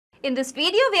In this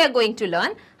video, we are going to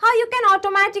learn how you can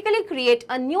automatically create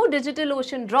a new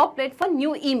DigitalOcean droplet for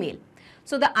new email.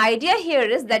 So the idea here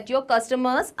is that your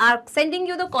customers are sending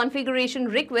you the configuration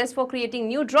request for creating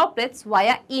new droplets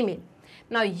via email.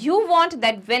 Now you want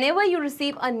that whenever you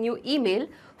receive a new email,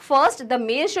 first the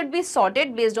mail should be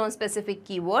sorted based on specific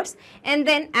keywords, and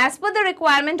then as per the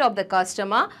requirement of the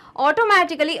customer,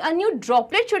 automatically a new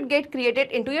droplet should get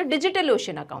created into your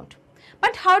DigitalOcean account.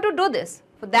 But how to do this?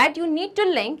 For that you need to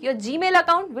link your Gmail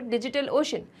account with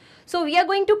DigitalOcean. So we are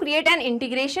going to create an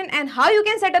integration, and how you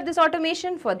can set up this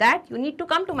automation, for that you need to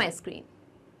come to my screen.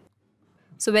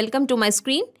 So welcome to my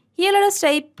screen. Here let us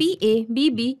type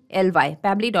Pabbly,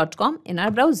 pabbly.com in our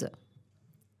browser.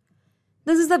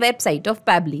 This is the website of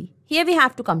Pabbly. Here we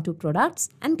have to come to products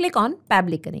and click on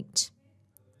Pabbly Connect.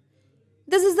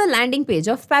 This is the landing page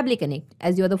of Pabbly Connect.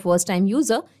 As you are the first time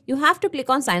user, you have to click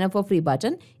on sign up for free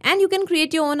button, and you can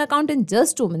create your own account in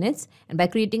just 2 minutes. And by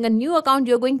creating a new account,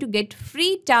 you are going to get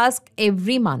free task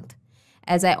every month.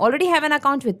 As I already have an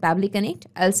account with Pabbly Connect,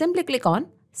 I'll simply click on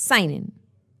sign in.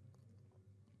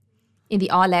 In the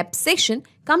all apps section,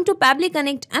 come to Pabbly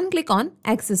Connect and click on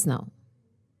access now.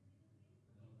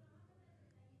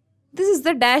 This is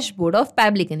the dashboard of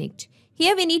Pabbly Connect.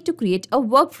 Here we need to create a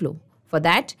workflow. For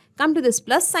that, come to this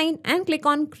plus sign and click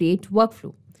on create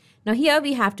workflow. Now here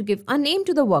we have to give a name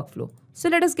to the workflow. So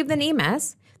let us give the name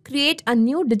as create a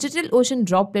new DigitalOcean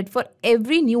droplet for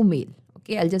every new mail.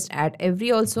 Okay, I'll just add every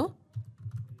also.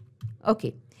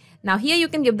 Okay, now here you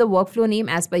can give the workflow name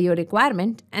as per your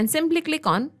requirement and simply click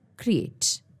on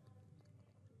create.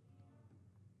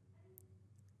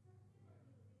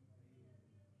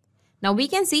 Now we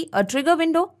can see a trigger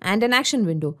window and an action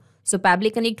window. So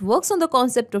Pabbly Connect works on the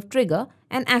concept of trigger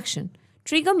and action.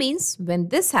 Trigger means when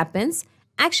this happens,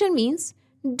 action means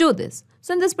do this.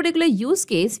 So in this particular use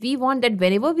case, we want that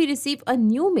whenever we receive a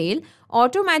new mail,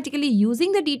 automatically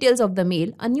using the details of the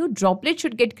mail, a new droplet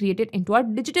should get created into our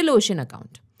DigitalOcean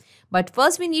account. But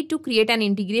first we need to create an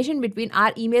integration between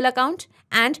our email account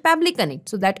and Pabbly Connect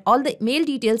so that all the mail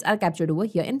details are captured over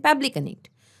here in Pabbly Connect.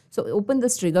 So open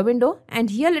this trigger window, and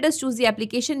here let us choose the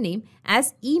application name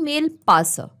as email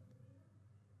parser.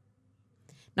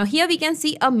 Now here we can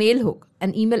see a mail hook,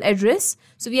 an email address.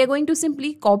 So we are going to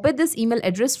simply copy this email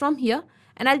address from here,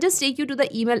 and I'll just take you to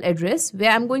the email address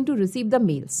where I'm going to receive the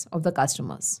mails of the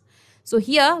customers. So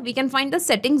here we can find the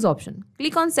settings option.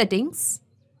 Click on settings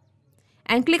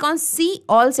and click on see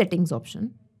all settings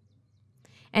option.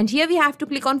 And here we have to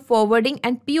click on forwarding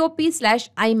and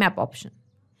POP/IMAP option.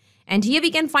 And here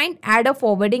we can find add a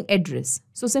forwarding address.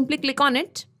 So simply click on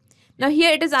it. Now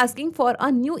here it is asking for a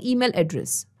new email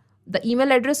address, the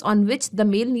email address on which the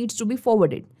mail needs to be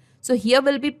forwarded. So here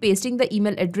we'll be pasting the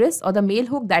email address or the mail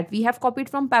hook that we have copied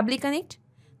from Pabbly Connect.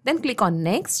 Then click on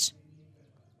next.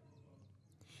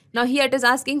 Now here it is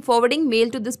asking forwarding mail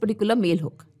to this particular mail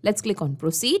hook. Let's click on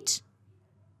proceed.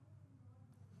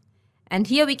 And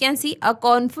here we can see a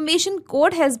confirmation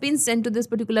code has been sent to this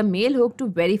particular mail hook to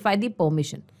verify the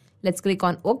permission. Let's click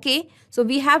on OK. So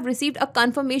we have received a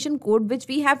confirmation code which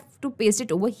we have to paste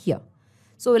it over here.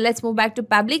 So let's move back to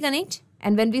Pabbly Connect,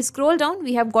 and when we scroll down,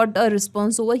 we have got a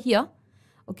response over here.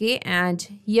 Okay, and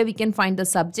here we can find the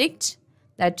subject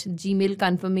that Gmail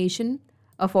confirmation,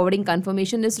 a forwarding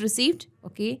confirmation is received.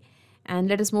 Okay, and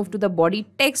let us move to the body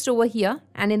text over here,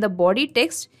 and in the body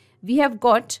text, we have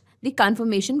got the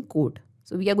confirmation code.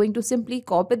 So we are going to simply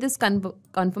copy this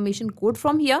confirmation code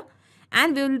from here,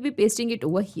 and we will be pasting it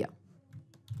over here.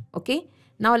 Okay,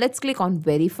 now let's click on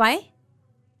verify.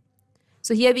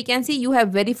 So here we can see you have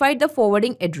verified the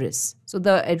forwarding address. So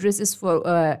the address is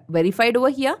verified over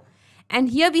here. And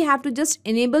here we have to just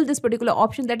enable this particular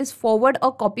option, that is forward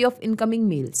a copy of incoming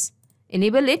mails.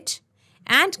 Enable it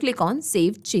and click on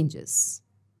save changes.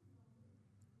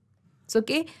 So,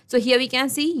 okay. So here we can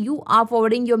see you are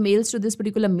forwarding your mails to this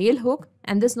particular mail hook,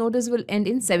 and this notice will end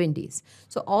in 7 days.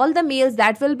 So all the mails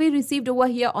that will be received over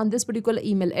here on this particular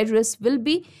email address will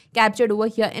be captured over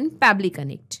here in Pabbly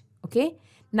Connect. Okay.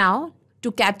 Now,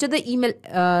 to capture the email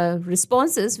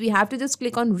responses, we have to just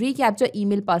click on recapture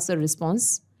email parser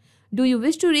response. Do you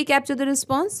wish to recapture the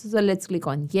response? So let's click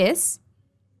on yes.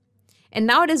 And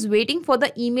now it is waiting for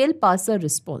the email parser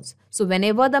response. So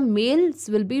whenever the mails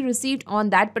will be received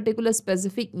on that particular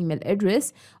specific email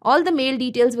address, all the mail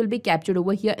details will be captured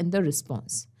over here in the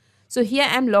response. So here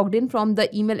I am logged in from the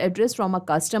email address from a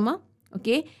customer.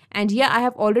 Okay. And here I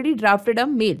have already drafted a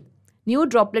mail. New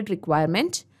droplet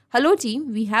requirement. Hello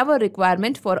team, we have a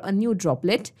requirement for a new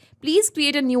droplet. Please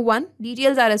create a new one.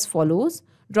 Details are as follows.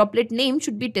 Droplet name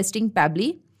should be testing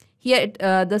Pabbly. Here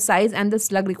the size and the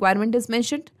slug requirement is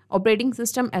mentioned. Operating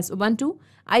system as Ubuntu.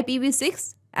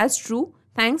 IPv6 as true.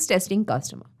 Thanks testing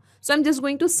customer. So I'm just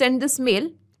going to send this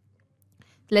mail.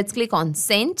 Let's click on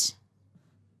send.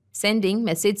 Sending,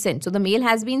 message sent. So the mail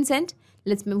has been sent.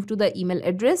 Let's move to the email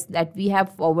address that we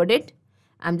have forwarded.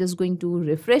 I'm just going to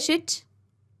refresh it.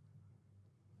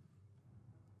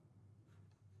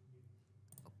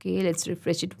 Okay, let's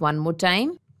refresh it one more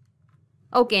time.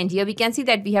 Okay, and here we can see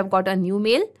that we have got a new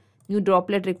mail, new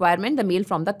droplet requirement, the mail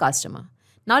from the customer.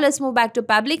 Now let's move back to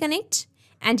Pabbly Connect.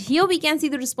 And here we can see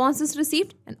the responses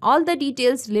received and all the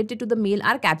details related to the mail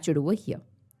are captured over here.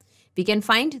 We can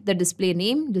find the display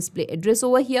name, display address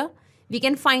over here. We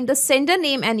can find the sender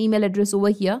name and email address over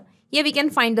here. Here we can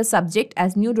find the subject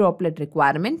as new droplet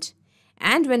requirement.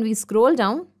 And when we scroll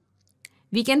down,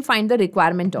 we can find the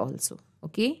requirement also.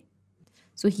 Okay.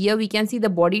 So here we can see the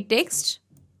body text,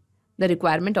 the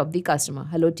requirement of the customer.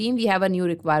 Hello team, we have a new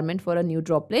requirement for a new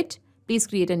droplet. Please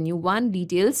create a new one,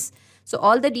 details. So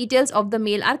all the details of the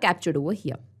mail are captured over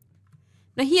here.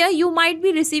 Now here you might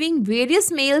be receiving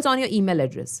various mails on your email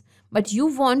address, but you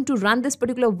want to run this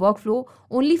particular workflow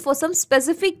only for some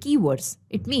specific keywords.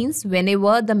 It means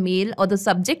whenever the mail or the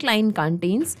subject line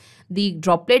contains the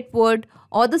droplet word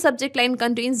or the subject line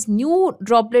contains new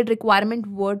droplet requirement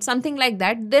word, something like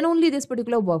that, then only this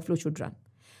particular workflow should run.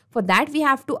 For that, we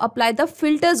have to apply the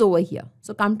filters over here.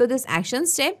 So come to this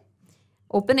actions tab,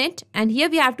 open it, and here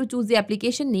we have to choose the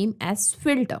application name as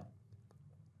filter.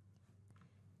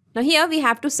 Now here we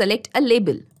have to select a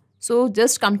label. So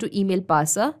just come to email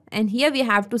parser and here we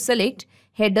have to select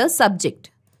header subject.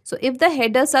 So if the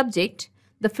header subject,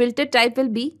 the filter type will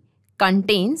be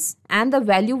contains and the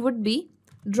value would be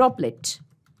droplet.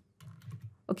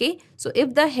 Okay, so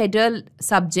if the header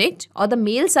subject or the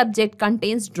mail subject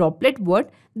contains droplet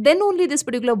word, then only this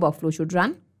particular workflow should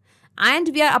run. And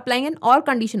we are applying an or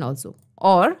condition also.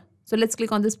 Or, so let's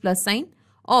click on this plus sign.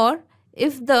 Or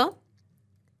if the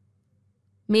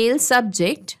mail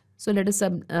subject, so let us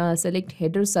select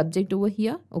header subject over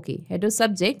here. Okay, header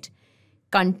subject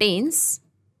contains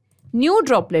new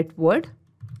droplet word,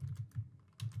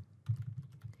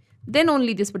 then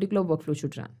only this particular workflow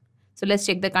should run. So let's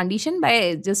check the condition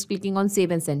by just clicking on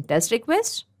save and send test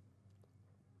request.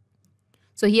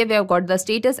 So here we have got the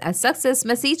status as success,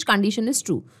 message condition is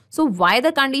true. So why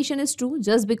the condition is true?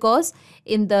 Just because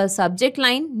in the subject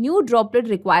line, new droplet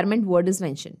requirement word is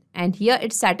mentioned. And here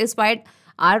it satisfied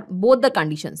are both the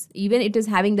conditions. Even it is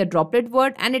having the droplet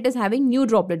word and it is having new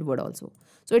droplet word also.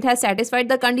 So it has satisfied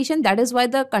the condition. That is why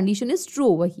the condition is true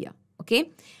over here.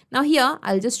 Okay. Now here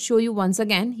I'll just show you once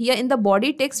again. Here in the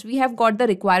body text, we have got the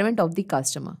requirement of the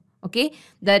customer. Okay.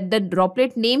 That the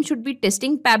droplet name should be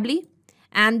testing Pabbly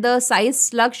and the size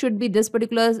slug should be this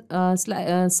particular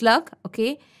slug.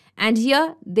 Okay. And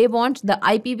here they want the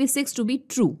IPv6 to be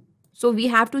true. So we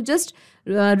have to just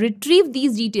retrieve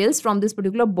these details from this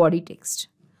particular body text.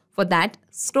 For that,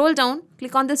 scroll down,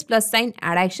 click on this plus sign,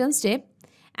 add actions tab.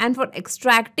 And for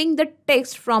extracting the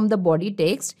text from the body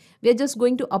text, we are just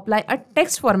going to apply a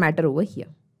text formatter over here.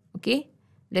 Okay.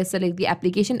 Let's select the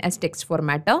application as text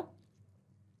formatter.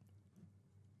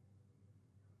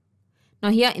 Now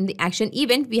here in the action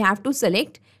event, we have to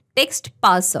select text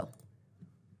parser.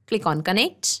 Click on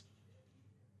connect.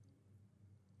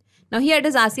 Now here it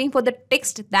is asking for the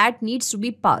text that needs to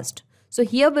be parsed. So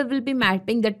here we will be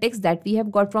mapping the text that we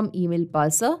have got from email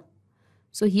parser.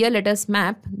 So here let us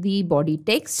map the body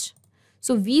text.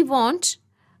 So we want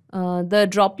the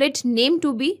droplet name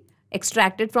to be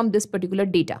extracted from this particular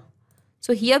data.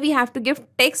 So here we have to give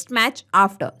text match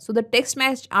after. So the text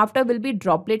match after will be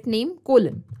droplet name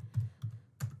colon.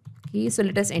 Okay, so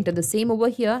let us enter the same over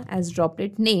here as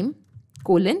droplet name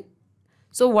colon.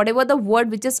 So whatever the word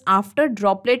which is after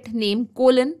droplet name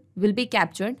colon will be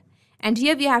captured. And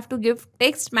here we have to give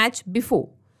text match before.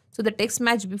 So the text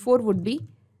match before would be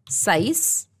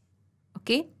size.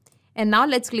 Okay. And now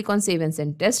let's click on save and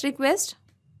send test request.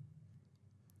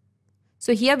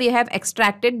 So here we have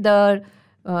extracted the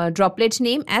droplet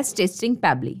name as testing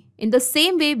Pabbly. In the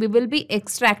same way, we will be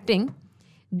extracting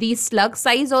the slug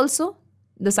size also,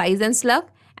 the size and slug.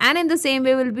 And in the same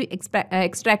way, we'll be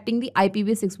extracting the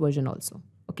IPv6 version also.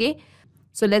 Okay.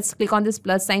 So let's click on this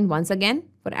plus sign once again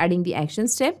for adding the action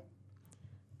step.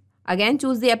 Again,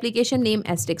 choose the application name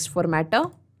as text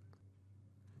formatter.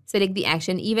 Select the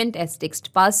action event as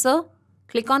text parser.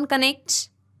 Click on connect.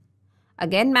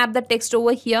 Again, map the text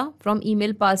over here from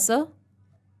email parser.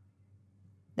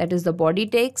 That is the body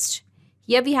text.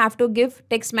 Here we have to give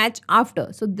text match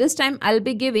after. So this time I'll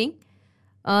be giving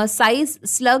size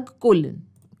slug colon.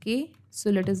 Okay,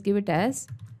 so let us give it as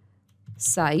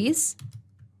size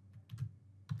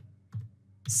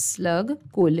slug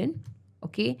colon.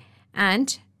 Okay,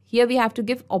 and here we have to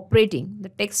give operating. The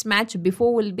text match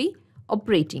before will be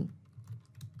operating.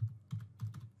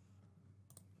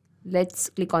 Let's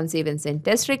click on save and send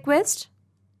test request.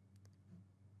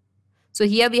 So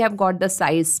here we have got the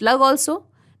size slug also.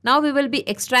 Now we will be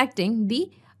extracting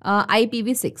the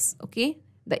IPv6, okay,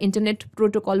 the Internet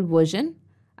Protocol version.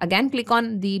 Again, click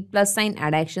on the plus sign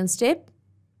add action step.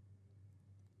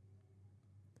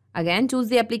 Again, choose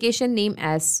the application name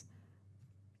as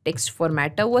text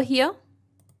formatter over here.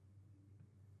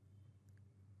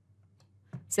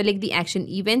 Select the action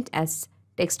event as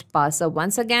text parser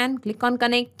once again. Click on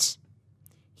connect.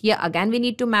 Here again we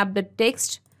need to map the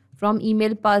text from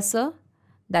email parser,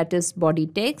 that is body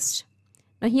text.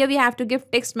 Now here we have to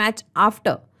give text match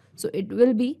after. So it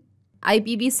will be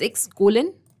IPv6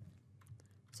 colon.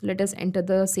 So let us enter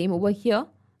the same over here,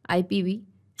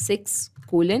 IPv6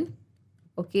 colon.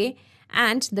 Okay,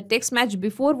 and the text match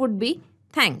before would be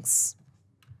thanks.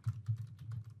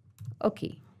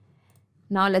 Okay,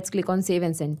 now let's click on save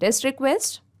and send test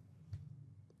request.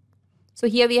 So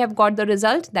here we have got the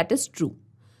result, that is true.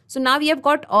 So now we have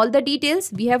got all the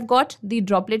details. We have got the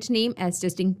droplet name as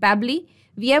testing Pabbly.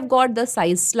 We have got the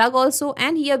size slug also,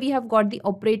 and here we have got the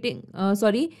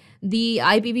the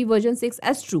IPv version 6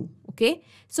 as true. Okay,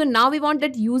 so now we want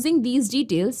that using these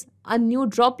details, a new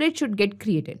droplet should get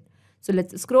created. So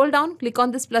let's scroll down, click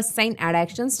on this plus sign add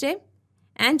action step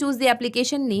and choose the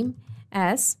application name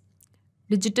as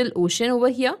DigitalOcean over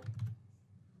here.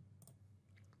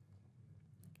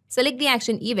 Select the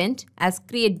action event as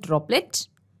create droplet.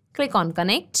 Click on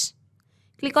connect.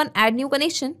 Click on add new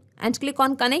connection and click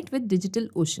on connect with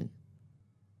DigitalOcean.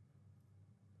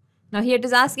 Now here it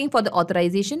is asking for the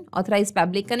authorization, authorize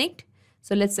Pabbly Connect.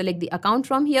 So let's select the account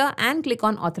from here and click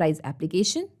on authorize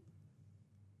application.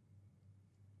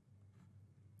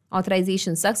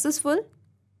 Authorization successful.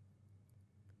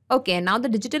 Okay, now the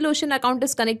DigitalOcean account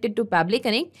is connected to Pabbly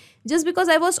Connect just because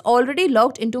I was already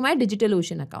logged into my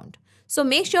DigitalOcean account. So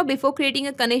make sure before creating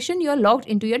a connection, you are logged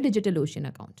into your DigitalOcean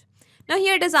account. Now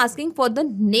here it is asking for the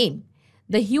name,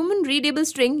 the human readable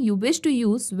string you wish to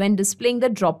use when displaying the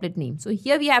droplet name. So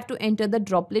here we have to enter the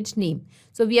droplet name.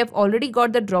 So we have already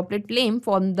got the droplet name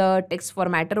from the text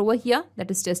formatter over here,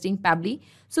 that is testing Pabbly.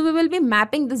 So we will be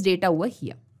mapping this data over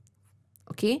here.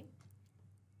 Okay.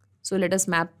 So let us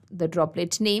map the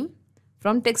droplet name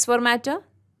from text formatter,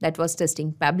 that was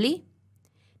testing Pabbly.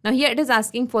 Now here it is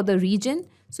asking for the region.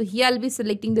 So here I'll be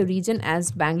selecting the region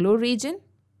as Bangalore region.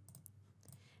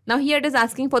 Now here it is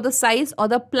asking for the size or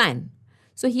the plan.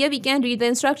 So here we can read the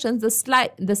instructions,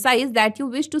 the size that you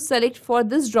wish to select for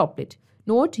this droplet.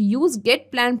 Note, use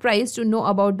get plan price to know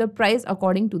about the price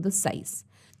according to the size.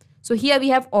 So here we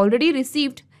have already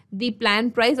received the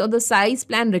plan price or the size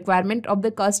plan requirement of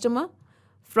the customer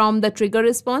from the trigger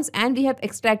response, and we have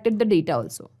extracted the data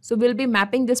also. So we'll be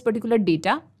mapping this particular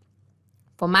data.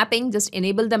 For mapping, just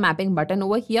enable the mapping button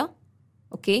over here.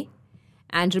 Okay,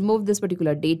 and remove this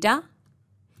particular data.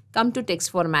 Come to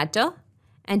text formatter,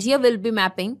 and here we'll be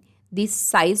mapping the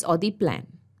size or the plan.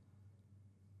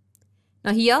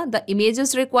 Now here the image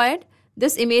is required.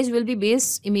 This image will be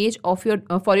base image of your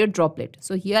for your droplet.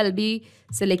 So here I'll be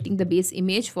selecting the base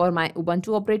image for my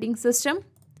Ubuntu operating system.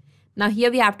 Now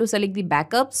here we have to select the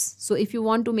backups. So if you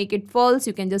want to make it false,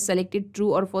 you can just select it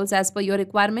true or false as per your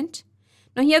requirement.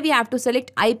 Now here we have to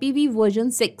select IPv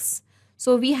version 6.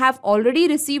 So we have already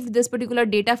received this particular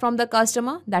data from the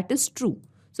customer, that is true.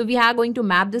 So we are going to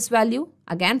map this value.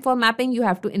 Again, for mapping, you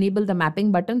have to enable the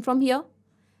mapping button from here.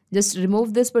 Just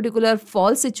remove this particular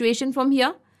false situation from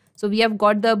here. So we have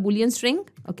got the Boolean string.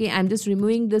 Okay, I'm just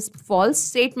removing this false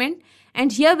statement.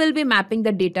 And here we'll be mapping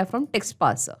the data from text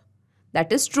parser.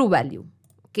 That is true value.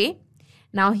 Okay.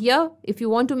 Now here, if you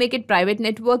want to make it private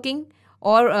networking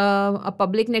or a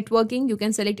public networking, you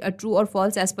can select a true or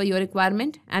false as per your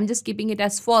requirement. I'm just keeping it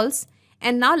as false.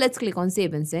 And now let's click on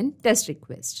save and send test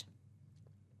request.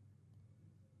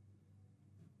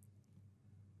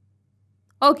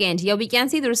 Okay, and here we can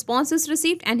see the response is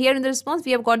received, and here in the response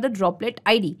we have got the droplet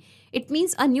ID. It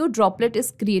means a new droplet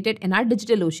is created in our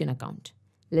DigitalOcean account.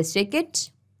 Let's check it.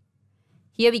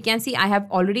 Here we can see I have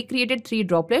already created 3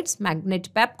 droplets: Magnet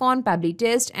PabCon, Pabbly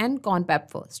Test and ConPab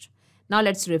First. Now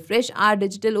let's refresh our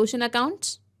DigitalOcean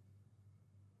account.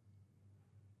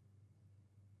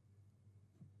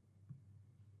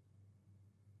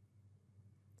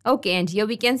 Okay, and here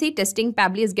we can see testing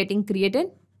Pabbly is getting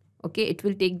created. Okay, it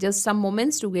will take just some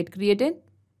moments to get created.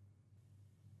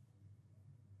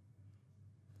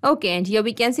 Okay, and here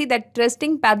we can see that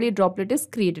testing Pabbly droplet is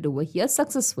created over here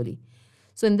successfully.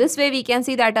 So in this way, we can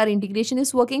see that our integration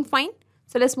is working fine.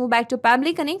 So let's move back to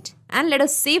Pabbly Connect and let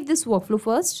us save this workflow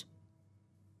first.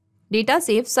 Data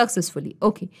saved successfully.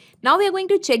 Okay. Now we are going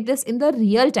to check this in the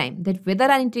real time that whether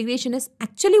our integration is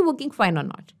actually working fine or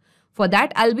not. For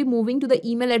that, I'll be moving to the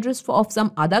email address of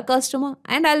some other customer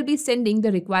and I'll be sending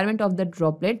the requirement of the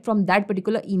droplet from that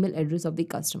particular email address of the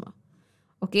customer.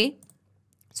 Okay.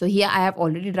 So here I have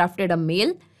already drafted a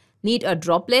mail. Need a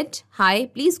droplet. Hi,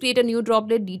 please create a new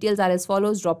droplet. Details are as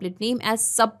follows. Droplet name as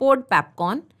support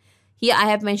Papcon. Here I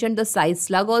have mentioned the size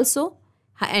slug also.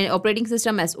 And operating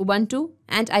system as Ubuntu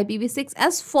and IPv6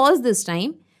 as false this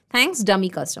time. Thanks dummy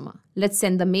customer. Let's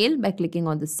send the mail by clicking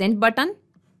on the send button.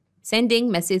 Sending,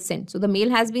 message sent. So the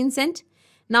mail has been sent.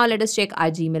 Now let us check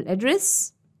our Gmail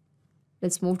address.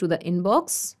 Let's move to the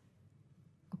inbox.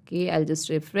 Okay, I'll just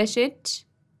refresh it.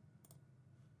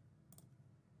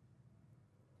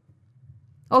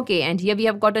 Okay, and here we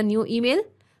have got a new email.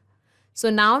 So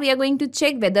now we are going to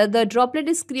check whether the droplet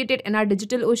is created in our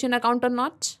DigitalOcean account or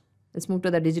not. Let's move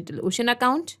to the DigitalOcean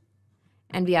account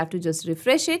and we have to just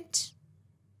refresh it.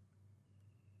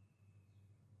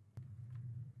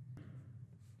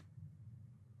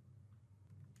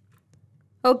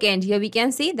 Okay, and here we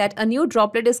can see that a new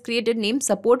droplet is created named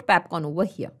support Papcon over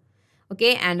here.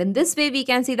 Okay, and in this way we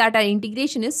can see that our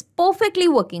integration is perfectly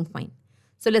working fine.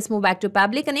 So let's move back to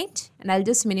Pabbly Connect and I'll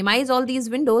just minimize all these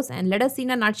windows and let us see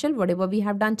in a nutshell whatever we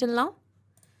have done till now.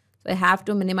 So I have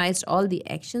to minimize all the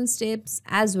action steps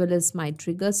as well as my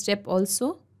trigger step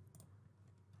also.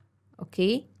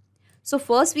 Okay. So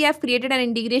first we have created an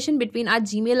integration between our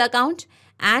Gmail account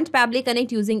and Pabbly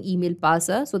Connect using email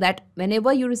parser so that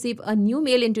whenever you receive a new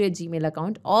mail into your Gmail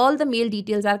account, all the mail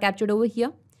details are captured over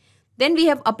here. Then we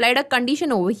have applied a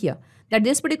condition over here that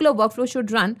this particular workflow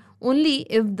should run only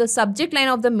if the subject line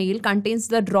of the mail contains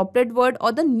the droplet word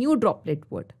or the new droplet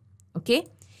word. Okay.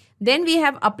 Then we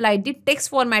have applied the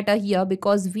text formatter here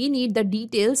because we need the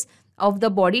details of the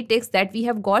body text that we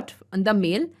have got on the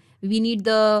mail. We need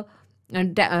the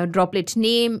droplet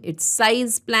name, its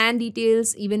size, plan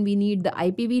details, even we need the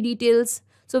IPv details.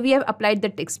 So we have applied the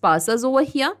text parsers over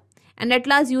here. And at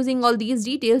last, using all these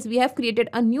details, we have created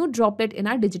a new droplet in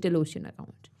our DigitalOcean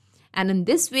account. And in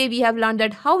this way, we have learned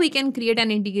that how we can create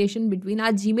an integration between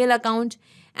our Gmail account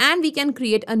and we can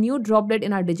create a new droplet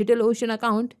in our DigitalOcean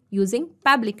account using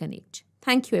Pabbly Connect.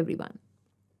 Thank you, everyone.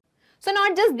 So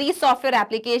not just these software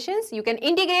applications, you can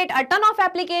integrate a ton of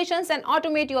applications and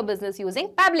automate your business using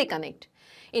Pabbly Connect.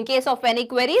 In case of any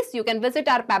queries, you can visit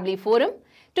our Pabbly forum.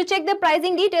 To check the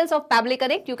pricing details of Pabbly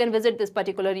Connect, you can visit this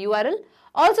particular URL.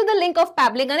 Also, the link of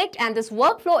Pabbly Connect and this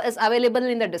workflow is available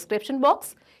in the description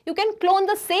box. You can clone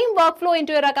the same workflow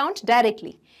into your account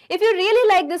directly. If you really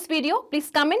like this video,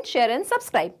 please comment, share and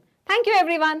subscribe. Thank you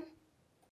everyone.